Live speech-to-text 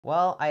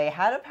Well, I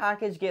had a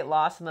package get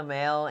lost in the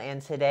mail,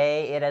 and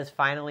today it has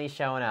finally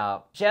shown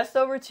up. Just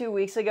over 2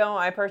 weeks ago,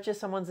 I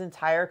purchased someone's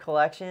entire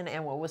collection,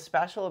 and what was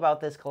special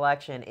about this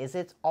collection is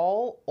it's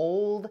all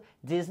old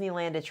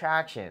Disneyland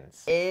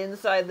attractions.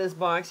 Inside this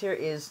box here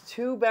is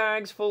 2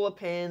 bags full of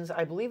pins.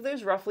 I believe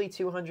there's roughly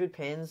 200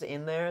 pins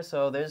in there,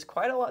 so there's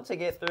quite a lot to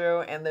get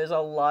through, and there's a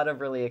lot of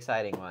really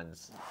exciting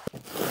ones.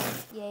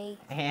 Yay.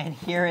 And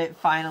here it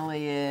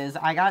finally is.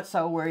 I got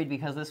so worried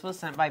because this was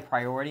sent by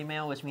priority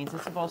mail, which means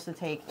it's supposed to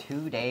take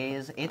 2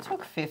 days. It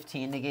took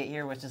 15 to get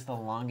here, which is the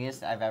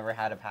longest I've ever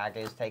had a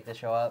package take to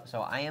show up.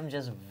 So I am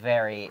just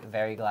very,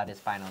 very glad it's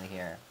finally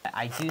here.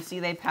 I do see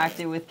they packed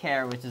it with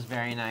care, which is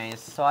very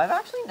nice. So I've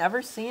actually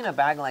never seen a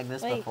bag like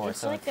this before.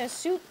 It's like a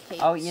suitcase.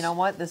 Oh, you know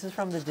what? This is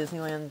from the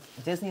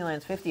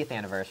Disneyland's 50th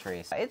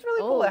anniversary. So it's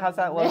really cool. It has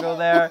that logo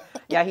there.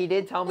 Yeah, he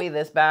did tell me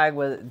this bag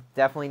would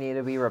definitely need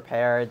to be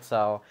repaired.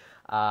 So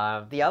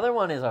the other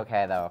one is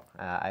okay though,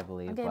 I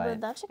believe. Okay,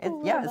 but that's a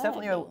cool yeah, it's bag,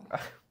 definitely though.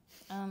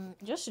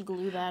 Just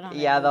glue that on.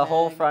 Yeah, the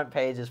whole bag. front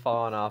page is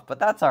falling off, but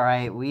that's all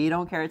right. We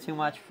don't care too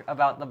much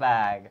about the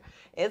bag.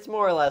 It's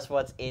more or less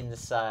what's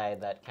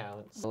inside that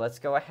counts. So let's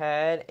go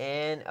ahead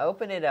and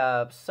open it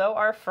up. So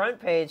our front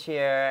page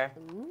here.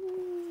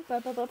 Ooh,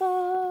 ba, ba, ba,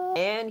 ba.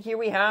 And here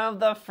we have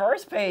the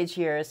first page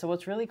here. So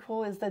what's really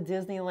cool is the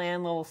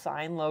Disneyland little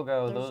sign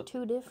logo. There's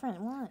 2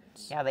 different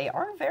ones. Yeah, they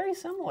are very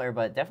similar,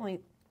 but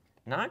definitely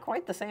not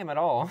quite the same at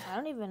all. I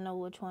don't even know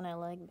which one I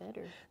like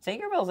better.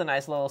 Tinkerbell's a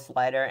nice little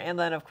slider, and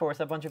then, of course,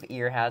 a bunch of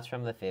ear hats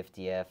from the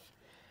 50th.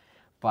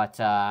 But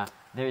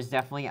there's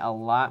definitely a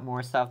lot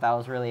more stuff that I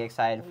was really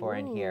excited for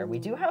in here. We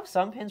do have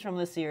some pins from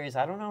this series.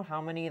 I don't know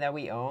how many that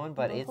we own,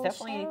 but it's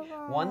definitely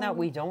one that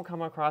we don't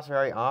come across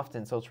very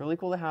often. So it's really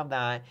cool to have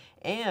that.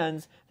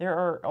 And there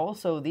are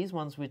also these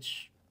ones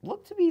which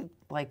look to be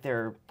like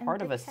they're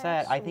part of a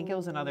set. I think it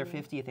was another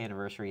 50th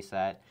anniversary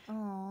set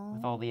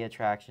with all the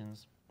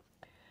attractions.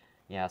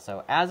 Yeah,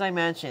 so as I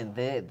mentioned,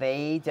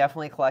 they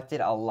definitely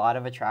collected a lot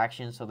of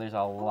attractions, so there's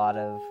a lot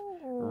of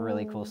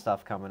really cool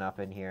stuff coming up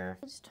in here.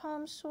 It's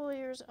Tom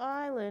Sawyer's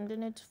Island,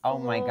 and it's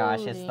floating. Oh my gosh,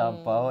 it's the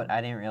boat. I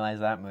didn't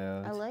realize that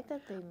moved. I like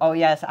that they moved. Oh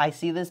yes, I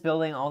see this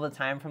building all the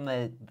time from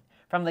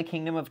the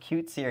Kingdom of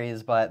Cute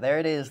series, but there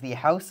it is, the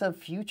House of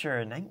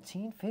Future,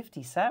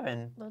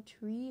 1957. The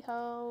tree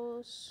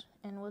house,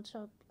 and what's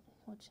up?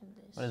 What's in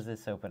this? What does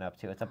this open up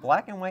to? It's a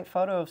black and white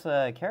photo of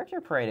the character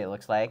parade, it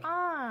looks like.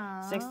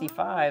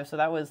 65, so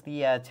that was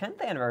the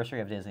 10th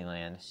anniversary of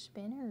Disneyland.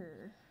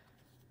 Spinner.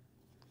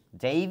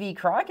 Davy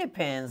Crockett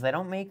pins. They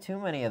don't make too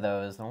many of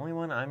those. The only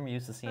one I'm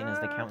used to seeing is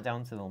the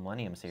Countdown to the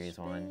Millennium Series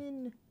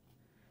one.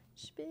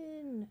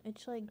 Spin.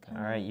 It's like...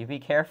 All right, you be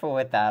careful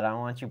with that. I don't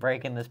want you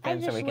breaking this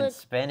pin so we can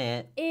spin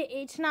it.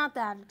 It's not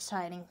that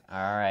exciting. All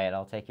right,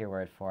 I'll take your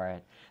word for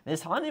it.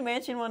 This Haunted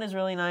Mansion one is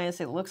really nice.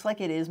 It looks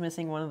like it is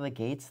missing one of the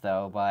gates,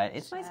 though, but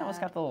it's nice how it's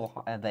got the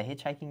little the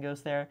hitchhiking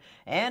ghost there.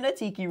 And a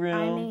tiki room.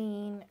 I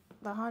mean,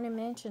 the Haunted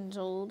Mansion's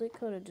old. It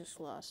could have just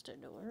lost a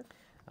door.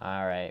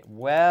 All right,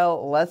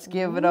 well, let's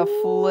give it a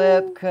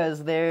flip,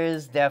 because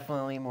there's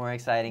definitely more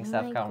exciting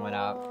stuff coming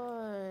up.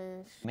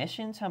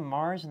 Mission to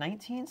Mars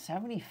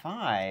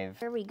 1975.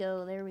 There we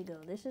go, there we go.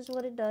 This is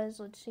what it does.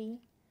 Let's see.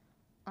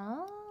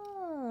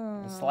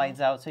 Oh. It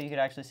slides out so you could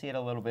actually see it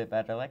a little bit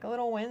better, like a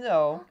little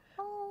window.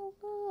 Oh,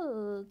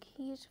 look.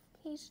 He's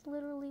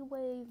literally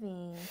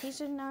waving.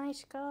 He's a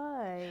nice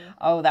guy.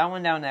 Oh, that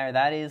one down there,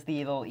 that is the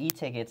little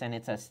e-tickets, and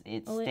it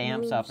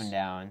stamps up and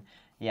down.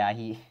 Yeah,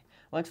 he...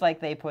 Looks like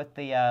they put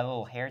the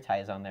little hair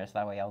ties on there, so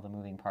that way all the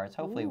moving parts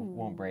hopefully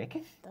won't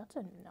break. That's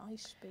a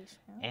nice Space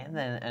Mountain. And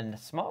then a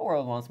Small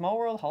World one, Small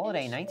World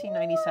Holiday,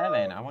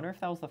 1997. I wonder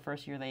if that was the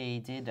first year they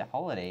did a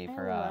holiday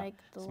for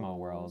Small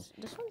World.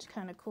 This one's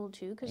kind of cool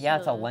too, yeah,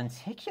 it's a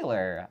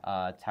lenticular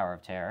Tower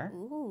of Terror.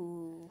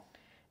 Ooh.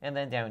 And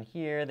then down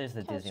here, there's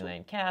the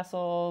Disneyland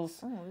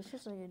castles. Oh, this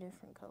is like a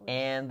different color.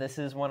 And this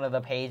is one of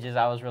the pages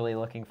I was really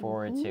looking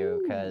forward to,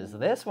 because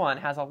this one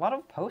has a lot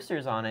of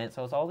posters on it,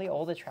 so it's all the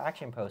old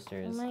attraction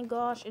posters. Oh my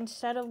gosh,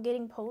 instead of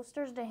getting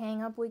posters to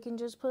hang up, we can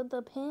just put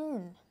the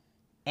pin.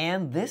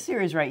 And this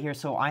series right here,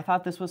 so I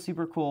thought this was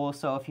super cool.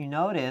 So if you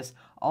notice,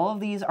 all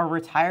of these are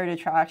retired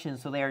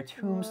attractions. So they are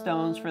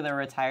tombstones for their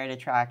retired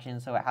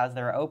attractions. So it has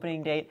their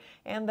opening date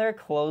and their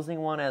closing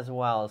one as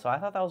well. So I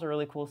thought that was a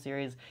really cool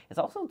series. It's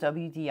also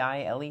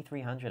WDI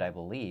LE300, I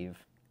believe.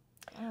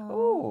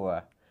 Ooh,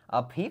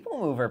 a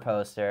Peoplemover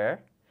poster,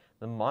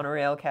 the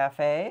Monorail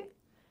Cafe.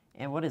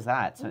 And what is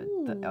that? So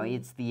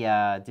it's the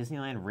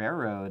Disneyland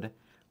Railroad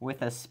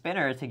with a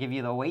spinner to give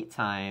you the wait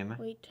time.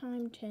 Wait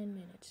time 10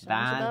 minutes.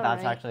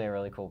 That's actually a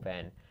really cool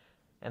pin.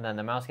 And then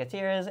the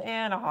Mouseketeers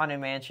and a Haunted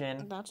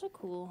Mansion. That's a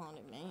cool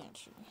Haunted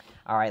Mansion.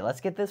 All right,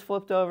 let's get this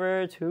flipped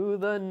over to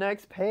the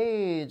next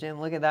page. And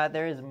look at that,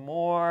 there is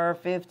more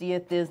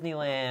 50th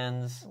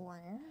Disneylands.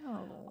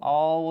 Wow.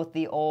 All with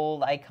the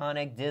old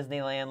iconic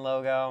Disneyland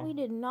logo. We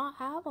did not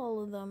have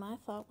all of them. I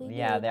thought we did.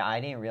 Yeah, I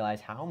didn't realize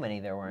how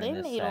many there were in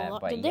this set.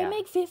 But did they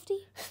make 50?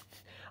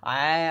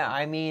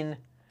 I mean...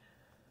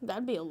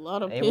 That'd be a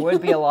lot of pins. It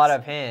would be a lot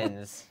of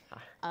pins.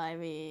 I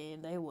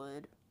mean, they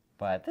would.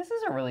 But this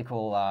is a really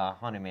cool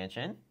Haunted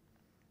Mansion.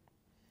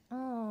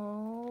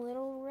 Oh,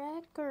 little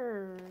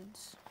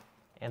records.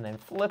 And then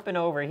flipping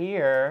over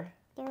here,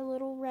 They're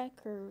little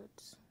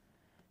records.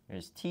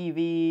 there's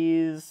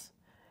TVs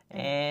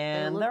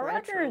and look the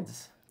retro.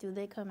 records. Do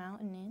they come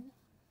out and in?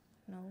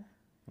 No.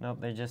 Nope,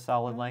 they're just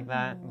solid like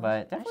that,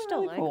 but definitely still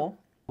really like cool.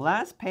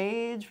 Last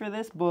page for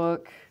this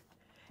book,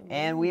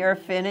 and we are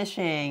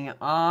finishing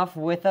off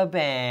with a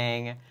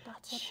bang.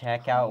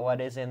 Check out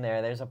what is in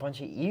there. There's a bunch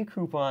of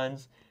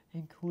e-coupons,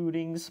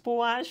 including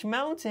Splash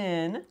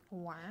Mountain,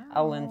 Wow.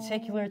 a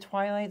lenticular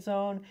Twilight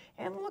Zone,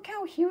 and look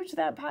how huge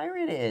that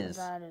pirate is.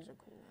 That is a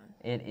cool one.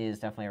 It is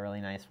definitely a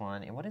really nice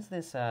one. And what is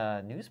this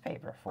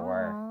newspaper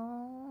for?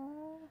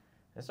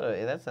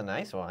 That's a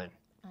nice one.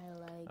 I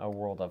like. A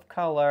World of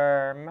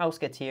Color,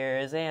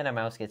 Mouseketeers, and a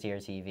Mouseketeer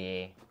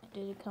TV.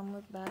 Did it come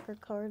with backer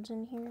cards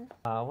in here?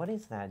 What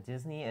is that?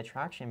 Disney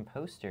attraction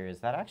posters.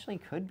 That actually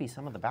could be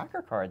some of the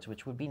backer cards,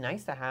 which would be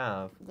nice to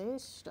have. They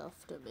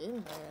stuffed them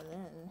in there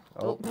then.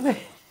 Oh.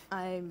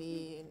 I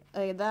mean,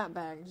 that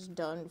bag's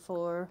done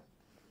for.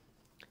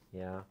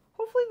 Yeah.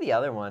 Hopefully the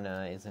other one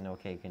is in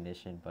okay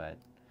condition, but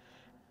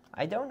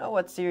I don't know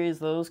what series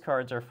those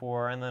cards are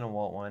for, and then a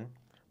Walt one.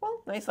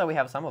 Well, nice that we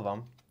have some of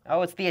them.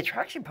 Oh, it's the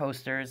attraction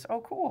posters. Oh,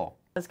 cool.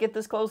 Let's get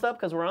this closed up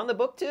because we're on the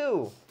book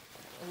too.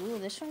 Ooh,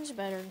 this one's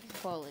better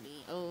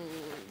quality. Oh,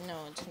 no,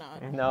 it's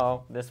not.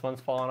 No, this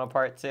one's falling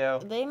apart too.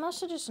 They must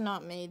have just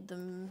not made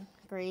them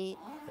great.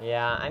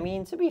 Yeah, I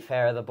mean, to be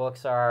fair, the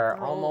books are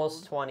They're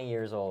almost old. 20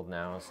 years old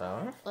now,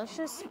 so. Let's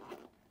just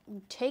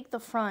take the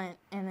front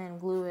and then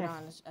glue it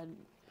on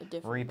a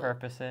different book.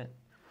 Repurpose it,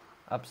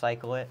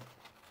 upcycle it.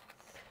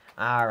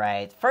 All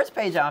right, first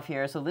page off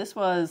here. So this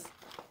was,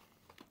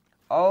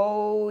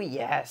 oh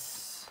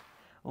yes,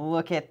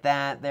 look at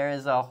that. There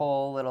is a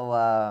whole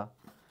little,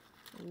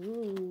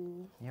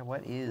 Ooh. yeah,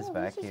 what is Oh,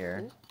 back this is here?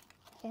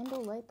 cool.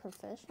 Candlelight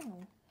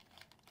Professional.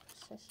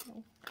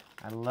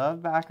 I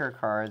love backer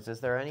cards. Is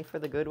there any for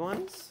the good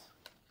ones?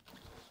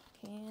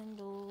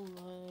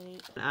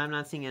 Candlelight. I'm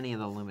not seeing any of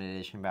the limited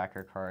edition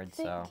backer cards,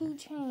 Thick so.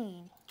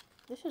 keychain.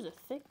 This is a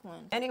thick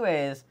one.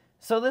 Anyways,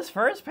 so this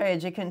first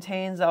page, it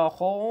contains a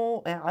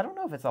whole, I don't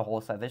know if it's a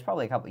whole set. There's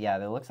probably a couple,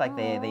 yeah, it looks like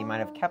they might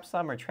have kept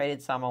some or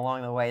traded some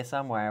along the way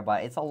somewhere,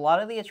 but it's a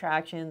lot of the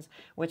attractions,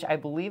 which I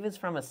believe is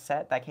from a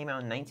set that came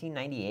out in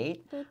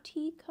 1998. The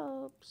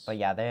teacups. But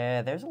yeah,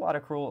 there's a lot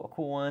of cool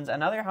ones.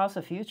 Another House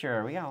of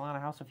Future. We got a lot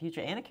of House of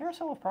Future and a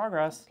Carousel of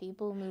Progress.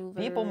 Peoplemover.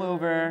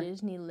 Peoplemover.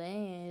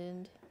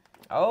 Disneyland.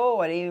 Oh,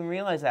 I didn't even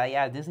realize that.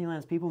 Yeah,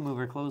 Disneyland's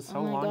Peoplemover closed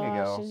so long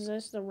ago. Is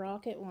this the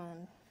rocket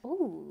one?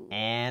 Ooh.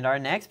 And our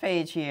next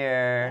page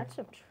here. That's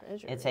a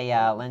treasure. It's a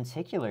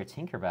lenticular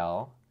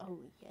Tinkerbell. Oh,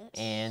 yes.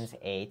 And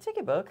a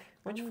ticket book,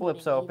 which I'm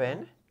flips gonna need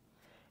open.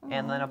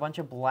 And then a bunch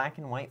of black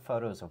and white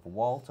photos of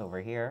Walt over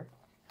here.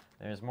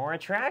 There's more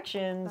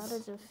attractions. That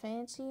is a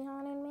fancy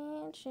haunted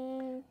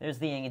mansion. There's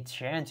the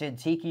Enchanted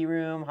Tiki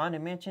Room,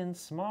 Haunted Mansion,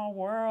 Small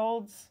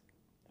Worlds.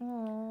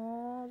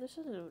 Oh, this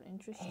is an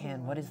interesting And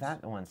one. what does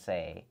that one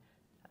say?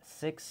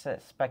 6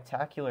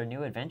 spectacular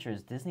new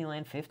adventures,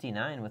 Disneyland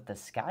 59 with the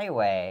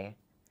Skyway.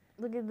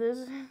 Look at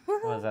this.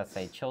 What does that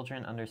say?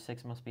 Children under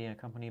 6 must be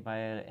accompanied by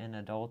an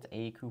adult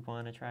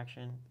coupon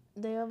attraction.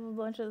 They have a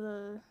bunch of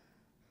the...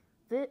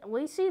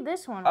 We see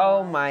this one.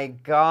 Oh my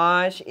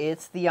gosh,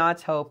 it's the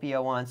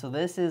Autopia one. So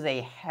this is a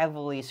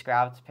heavily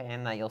scrapped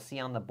pen that you'll see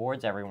on the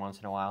boards every once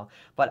in a while.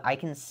 But I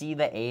can see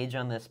the age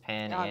on this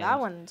pen. Oh, and that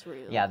one's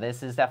real. yeah,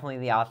 this is definitely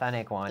the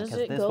authentic one. Does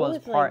Because it this go was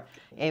with, part,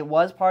 like... it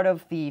was part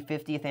of the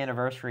 50th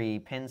anniversary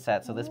pin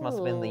set. So this must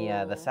have been the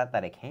Ooh. set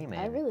that it came in.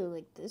 I really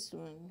like this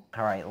one.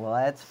 All right,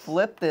 let's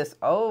flip this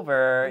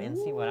over and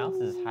see what else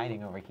is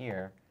hiding over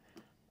here.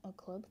 A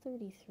Club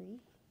 33?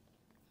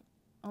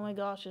 Oh my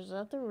gosh, is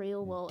that the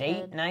real Walt Date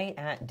Ed? night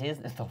at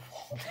Disney. The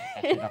Walt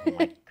Ed. Oh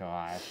my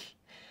gosh.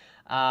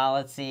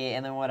 Let's see,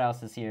 and then what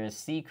else is here?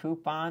 C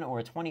coupon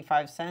or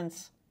 25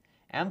 cents.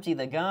 Empty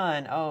the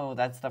gun. Oh,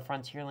 that's the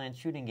Frontierland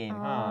shooting game,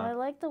 I huh?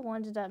 like the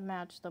ones that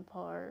match the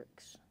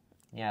parks.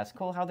 Yeah, it's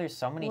cool how there's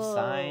so many Whoa,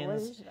 signs. what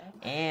is that?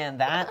 And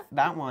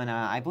that one,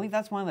 I believe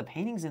that's one of the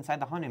paintings inside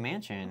the Haunted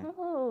Mansion.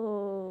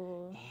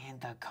 Oh.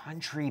 And the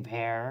Country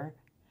Bear.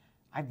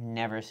 I've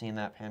never seen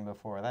that pen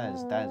before. That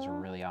is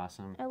really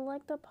awesome. I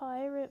like the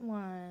pirate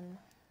one.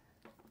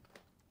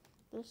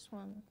 This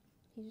one.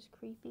 He's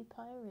creepy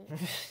pirate.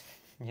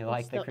 You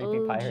like It's the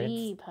creepy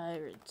pirates? OG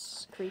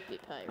pirates. Creepy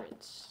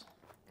pirates.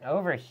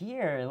 Over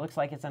here, it looks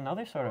like it's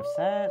another sort of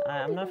set.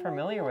 I'm not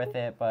familiar with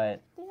it,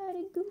 but They had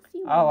a goofy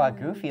Oh, a one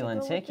Goofy to go with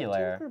the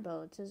lenticular.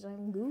 Tinkerbell. It says,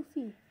 I'm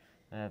goofy.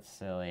 that's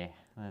silly.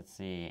 Let's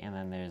see. And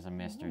then there's a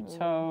Mr.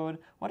 Toad.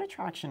 What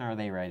attraction are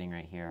they writing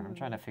right here? I'm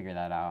trying to figure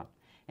that out.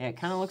 It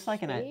kind of looks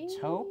like an Space?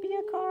 Autopia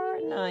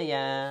card. No,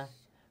 yeah.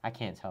 I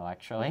can't tell,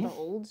 actually. The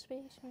old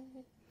space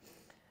maybe?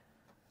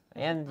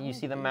 And you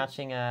see the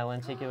matching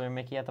lenticular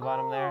Mickey at the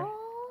bottom there? Aw,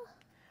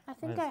 I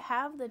think What I is-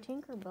 have the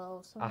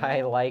Tinkerbell. So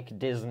I like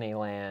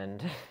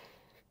Disneyland.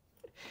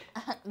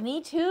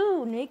 Me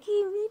too,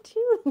 Nikki. Me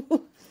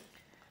too.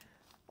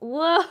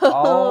 Whoa.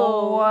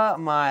 Oh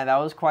my, that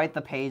was quite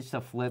the page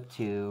to flip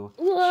to.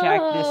 Whoa.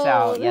 Check this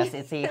out. Yes,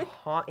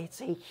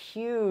 it's a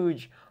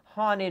huge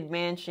Haunted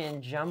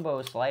Mansion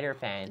jumbo slider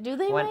pen. Do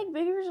they make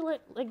bigger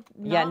like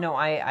Yeah, no,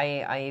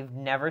 I've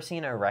never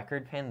seen a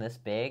record pin this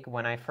big.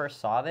 When I first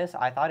saw this,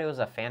 I thought it was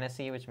a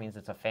fantasy, which means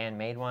it's a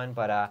fan-made one,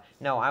 but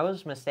no, I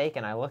was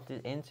mistaken. I looked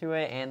into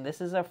it, and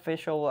this is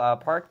official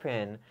park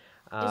pin.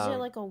 Is it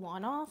like a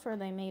one-off, or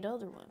they made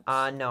other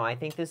ones? No, I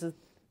think this is...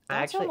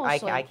 That's Actually,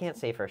 almost I like- can't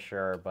say for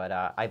sure, but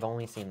I've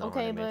only seen the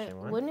Okay, Haunted but Mansion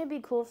one. wouldn't it be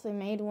cool if they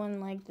made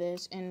one like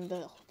this and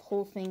the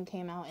whole thing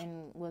came out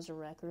and was a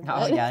record?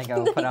 Oh yeah,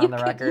 go put on the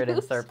record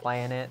and start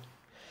playing it.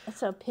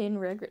 It's a pin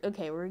record.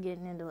 Okay, we're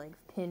getting into like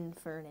pin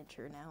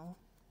furniture now.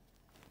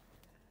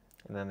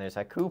 And then there's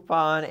a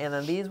coupon, and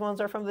then these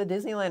ones are from the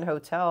Disneyland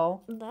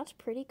Hotel. That's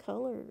pretty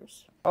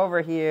colors.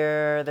 Over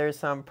here, there's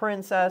some Oh,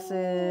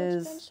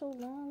 princesses. it's been so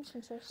long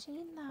since I've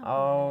seen that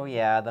Oh one.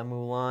 yeah, the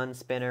Mulan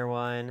spinner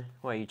one.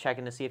 What, are you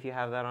checking to see if you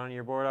have that on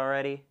your board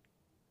already?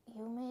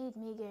 You made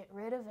me get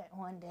rid of it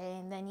one day,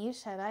 and then you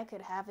said I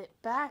could have it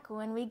back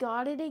when we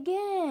got it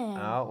again.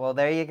 Oh, well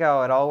there you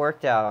go. It all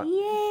worked out.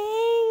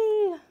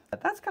 Yay! But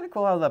that's kind of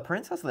cool how the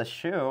princess of the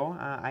shoe.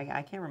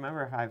 I can't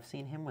remember if I've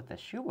seen him with the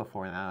shoe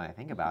before now that I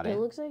think about it. It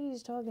looks like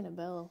he's talking to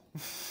Belle.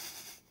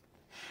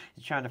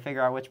 He's trying to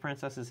figure out which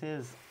princess is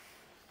his.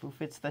 Who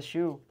fits the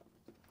shoe?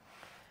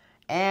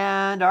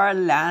 And our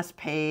last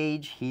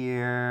page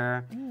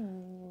here.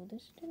 Oh,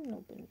 this didn't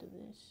open to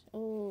this.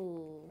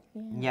 Oh,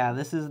 yeah. Yeah,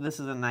 this is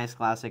a nice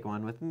classic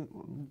one with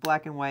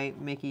black and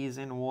white Mickeys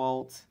and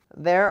Walt.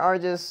 There are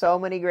just so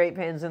many great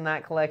pins in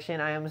that collection.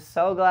 I am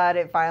so glad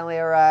it finally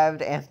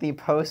arrived and the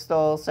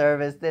postal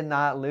service did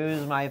not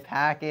lose my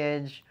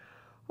package.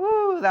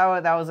 Woo,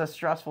 that was a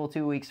stressful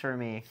 2 weeks for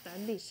me.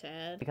 That'd be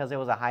sad. Because it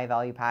was a high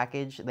value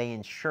package, they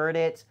insured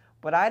it,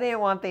 but I didn't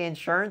want the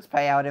insurance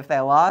payout if they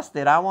lost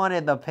it. I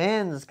wanted the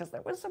pins because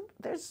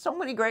there's so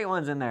many great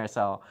ones in there.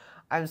 So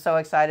I'm so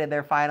excited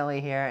they're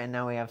finally here, and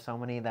now we have so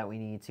many that we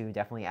need to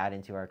definitely add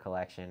into our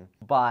collection.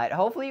 But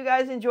hopefully you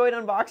guys enjoyed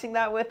unboxing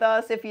that with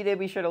us. If you did,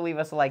 be sure to leave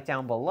us a like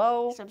down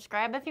below.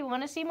 Subscribe if you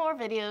want to see more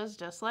videos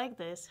just like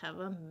this. Have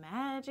a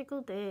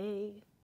magical day.